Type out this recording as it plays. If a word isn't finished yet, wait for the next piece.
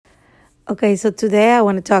Okay, so today I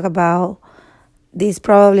want to talk about this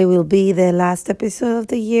probably will be the last episode of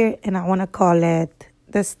the year, and I want to call it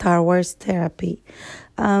the Star Wars therapy.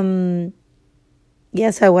 Um,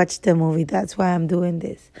 yes, I watched the movie. That's why I'm doing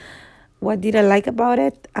this. What did I like about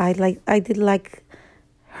it? I did like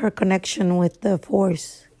her connection with the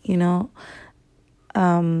Force.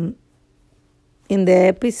 Um, in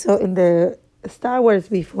the Star Wars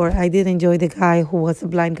before, I did enjoy the guy who was a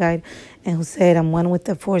blind guy and who said, "I'm one with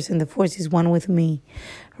the Force, and the Force is one with me,"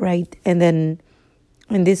 right? And then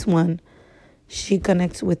in this one, she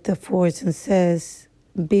connects with the Force and says,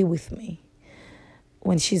 "Be with me."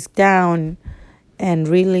 When she's down and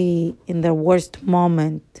really in the worst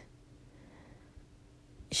moment,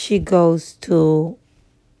 she goes to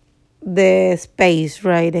the space,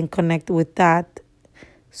 right, and connect with that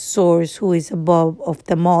source who is above of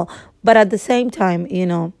them all. But at the same time,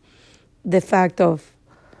 the fact of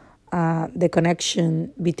the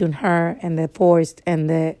connection between her and the Force and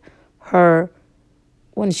the her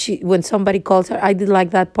when somebody calls her, I did like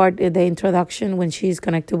that part in the introduction when she's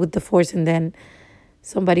connected with the Force, and then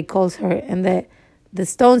somebody calls her, and the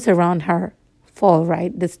stones around her fall,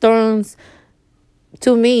 right? The stones,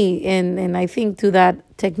 to me, and I think to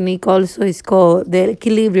that technique also, is called the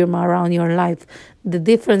equilibrium around your life. The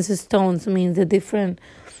different stones means the different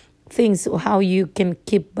things, how you can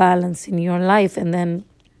keep balance in your life. And then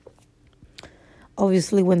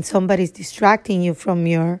obviously when somebody's distracting you from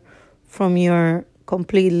your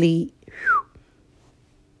completely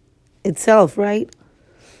itself, right?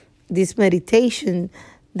 This meditation,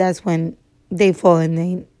 that's when they fall in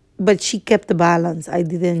the. But she kept the balance. I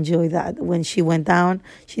did enjoy that. When she went down,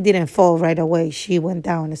 she didn't fall right away. She went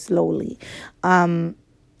down slowly.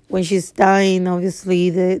 When she's dying,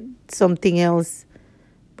 obviously, something else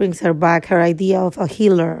brings her back. Her idea of a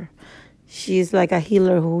healer. She's like a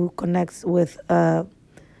healer who connects with the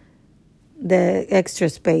extra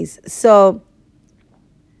space. So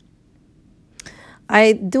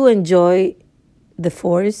I do enjoy the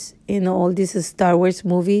Force in all these Star Wars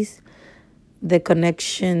movies. The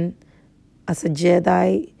connection as a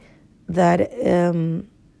Jedi that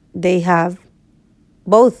they have,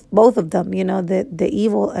 both of them, the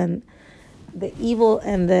evil and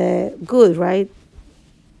the good, right?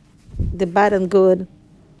 The bad and good,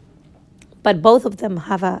 but both of them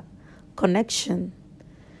have a connection,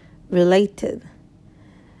 related,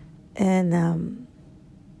 and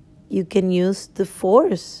you can use the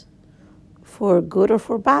Force for good or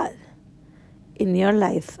for bad in your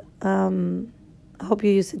life. I hope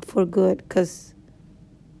you use it for good, because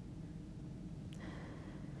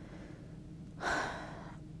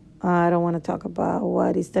I don't want to talk about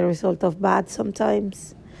what is the result of bad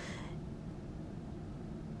sometimes.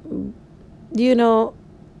 No,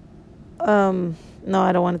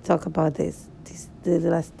 I don't want to talk about this the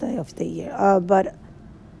last day of the year. But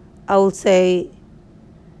I will say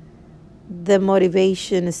the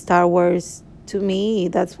motivation, Star Wars, to me,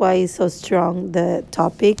 that's why it's so strong, the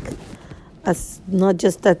topic. As not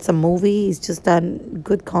just that's a movie, it's just a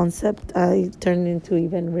good concept. I turned into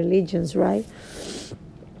even religions, right?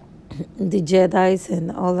 The Jedis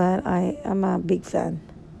and all that. I am a big fan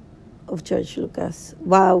of George Lucas.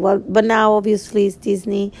 Wow. Well, but now obviously it's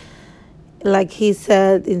Disney. Like he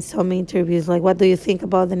said in some interviews, like, what do you think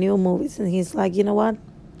about the new movies? And he's like, you know what?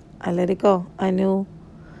 I let it go. I knew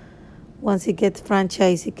once it gets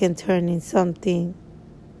franchised, it can turn in something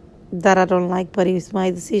that I don't like, but it's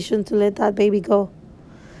my decision to let that baby go.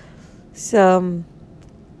 So,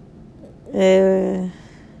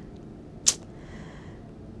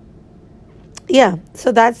 yeah,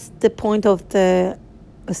 so that's the point of the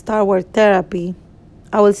Star Wars therapy.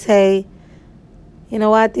 I will say, you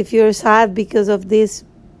know what, if you're sad because of this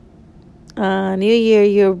new year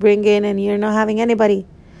you're bringing and you're not having anybody,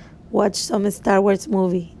 watch some Star Wars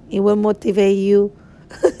movie. It will motivate you.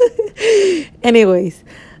 Anyways,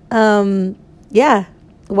 yeah,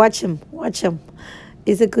 watch them.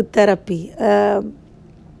 It's a good therapy.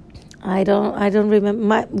 I don't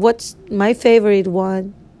remember what's my favorite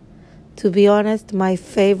one. To be honest, my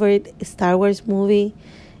favorite Star Wars movie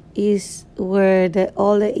is where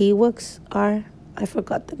all the Ewoks are. I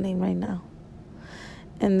forgot the name right now.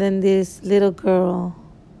 And then this little girl.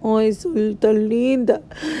 Oh, es tan linda.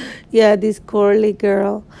 Yeah, this curly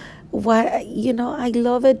girl. I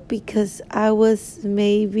love it because I was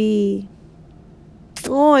maybe.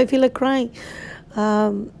 Oh, I feel like crying. I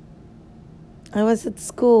was at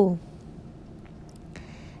school,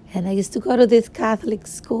 and I used to go to this Catholic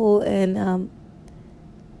school, and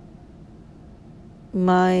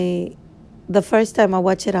the first time I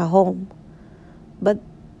watched it at home, but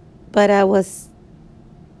I was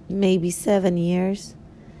maybe 7 years,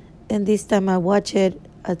 And this time I watched it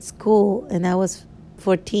at school, and I was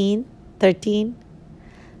 14, 13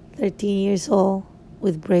 years old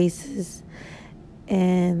with braces.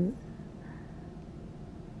 And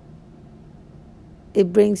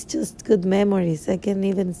it brings just good memories. I can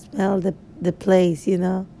even smell the place,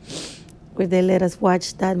 where they let us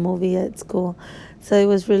watch that movie at school. So it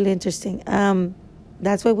was really interesting.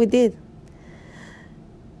 That's what we did.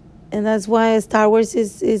 And that's why Star Wars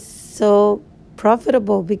is so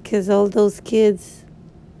profitable, because all those kids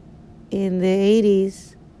in the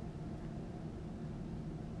 80s,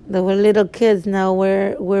 that were little kids, now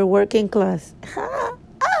we're working class.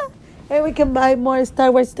 And we can buy more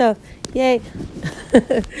Star Wars stuff. Yay.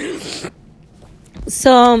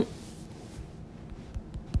 So,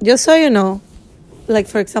 just so you know, like,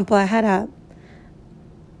 for example, I had a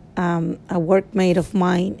workmate of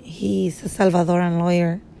mine. He's a Salvadoran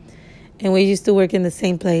lawyer, and we used to work in the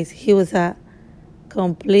same place. He was a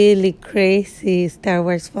completely crazy Star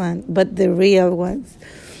Wars fan, but the real ones.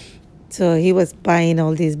 So he was buying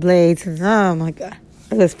all these blades, and oh my God,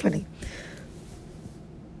 it was funny.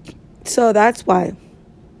 So that's why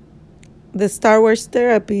the Star Wars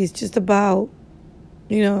therapy is just about,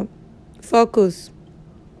 focus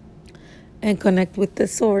and connect with the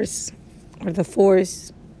source or the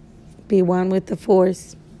force. Be one with the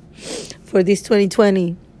force for this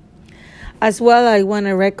 2020. As well, I want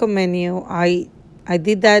to recommend you. I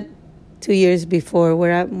did that 2 years before,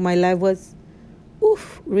 where my life was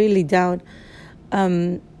really down.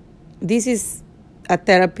 This is a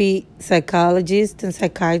therapy psychologist and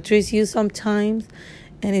psychiatrist use sometimes,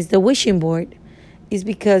 and it's the wishing board. It's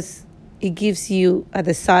because it gives you a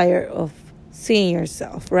desire of seeing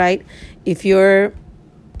yourself, right? If you're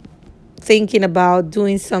thinking about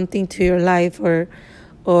doing something to your life,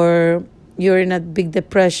 or you're in a big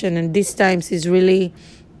depression, and these times is really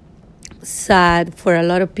sad for a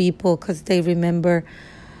lot of people because they remember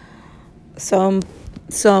some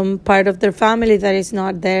part of their family that is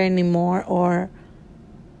not there anymore, or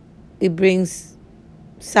it brings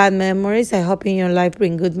sad memories. I hope in your life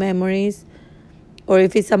bring good memories. Or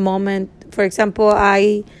if it's a moment, for example,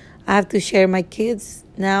 I have to share my kids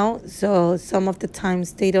now, so some of the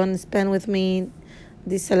times they don't spend with me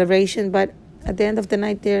this celebration, but at the end of the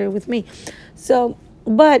night they're with me. So,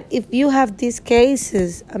 but if you have these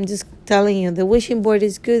cases, I'm just telling you, the wishing board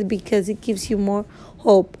is good because it gives you more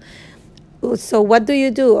hope. So what do you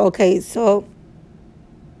do? Okay, so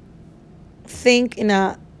think in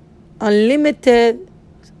a unlimited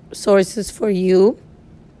sources for you,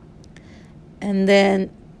 and then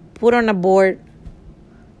put on a board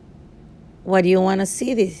what do you want to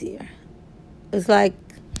see this year.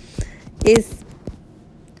 It's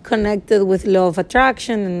connected with law of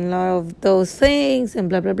attraction and law of those things and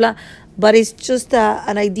blah blah blah, but it's just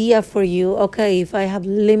an idea for you. Okay, if I have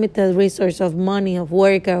limited resource of money, of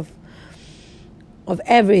work, of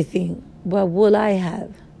everything, what will I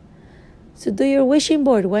have? So do your wishing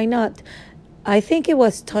board. Why not? I think it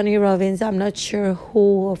was Tony Robbins, I'm not sure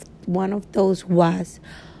one of those was,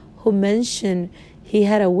 who mentioned he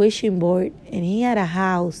had a wishing board and he had a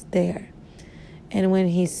house there. And when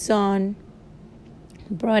his son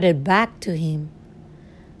brought it back to him,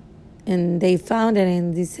 and they found it,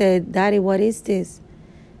 and they said, Daddy, what is this?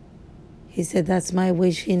 He said, that's my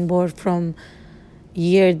wishing board from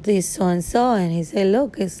year this so and so. And he said,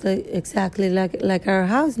 look, it's exactly like our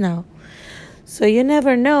house now. So you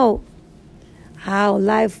never know how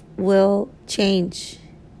life will change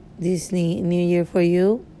this new year for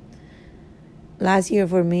you. Last year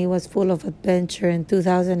for me was full of adventure, and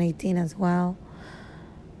 2018 as well.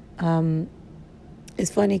 It's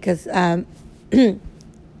funny because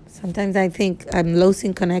sometimes I think I'm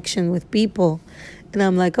losing connection with people, and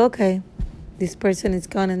I'm like, okay, this person is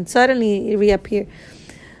gone, and suddenly it reappears.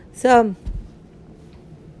 So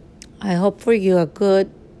I hope for you a good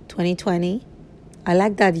 2020. I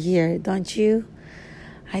like that year, don't you?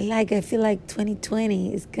 I feel like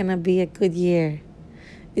 2020 is going to be a good year.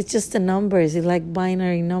 It's just the numbers. It's like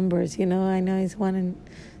binary numbers, I know it's 1 and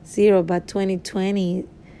 0, but 2020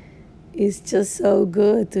 is just so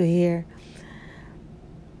good to hear.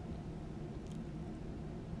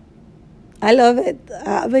 I love it.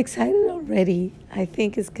 I'm excited already. I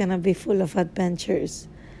think it's going to be full of adventures,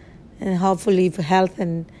 and hopefully for health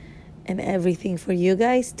and everything for you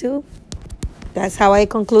guys too. That's how I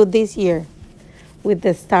conclude this year, with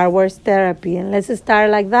the Star Wars therapy. And let's start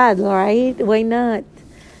like that, all right? Why not?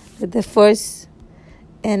 With the Force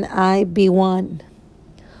and I be one.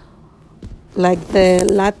 Like the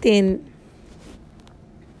Latin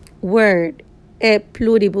word, e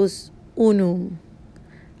pluribus unum,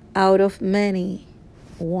 out of many,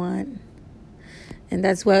 one. And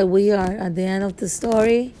that's why we are at the end of the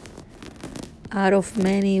story. Out of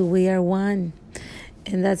many, we are one.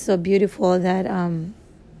 And that's so beautiful that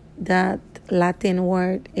that Latin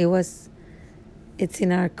word, it's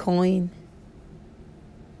in our coin.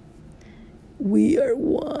 We are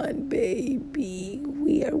one, baby.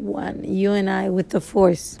 We are one. You and I with the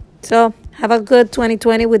force. So have a good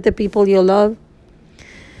 2020 with the people you love.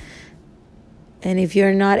 And if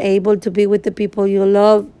you're not able to be with the people you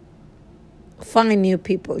love, find new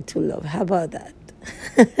people to love. How about that?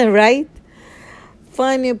 Right?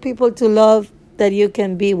 Find new people to love that you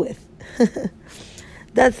can be with.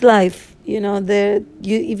 That's life.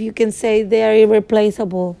 If you can say they are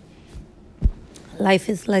irreplaceable, life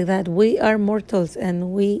is like that. We are mortals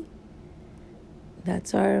and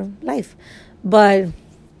that's our life. But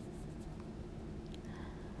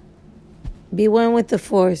be one with the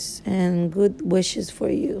force and good wishes for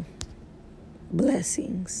you.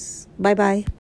 Blessings. Bye-bye.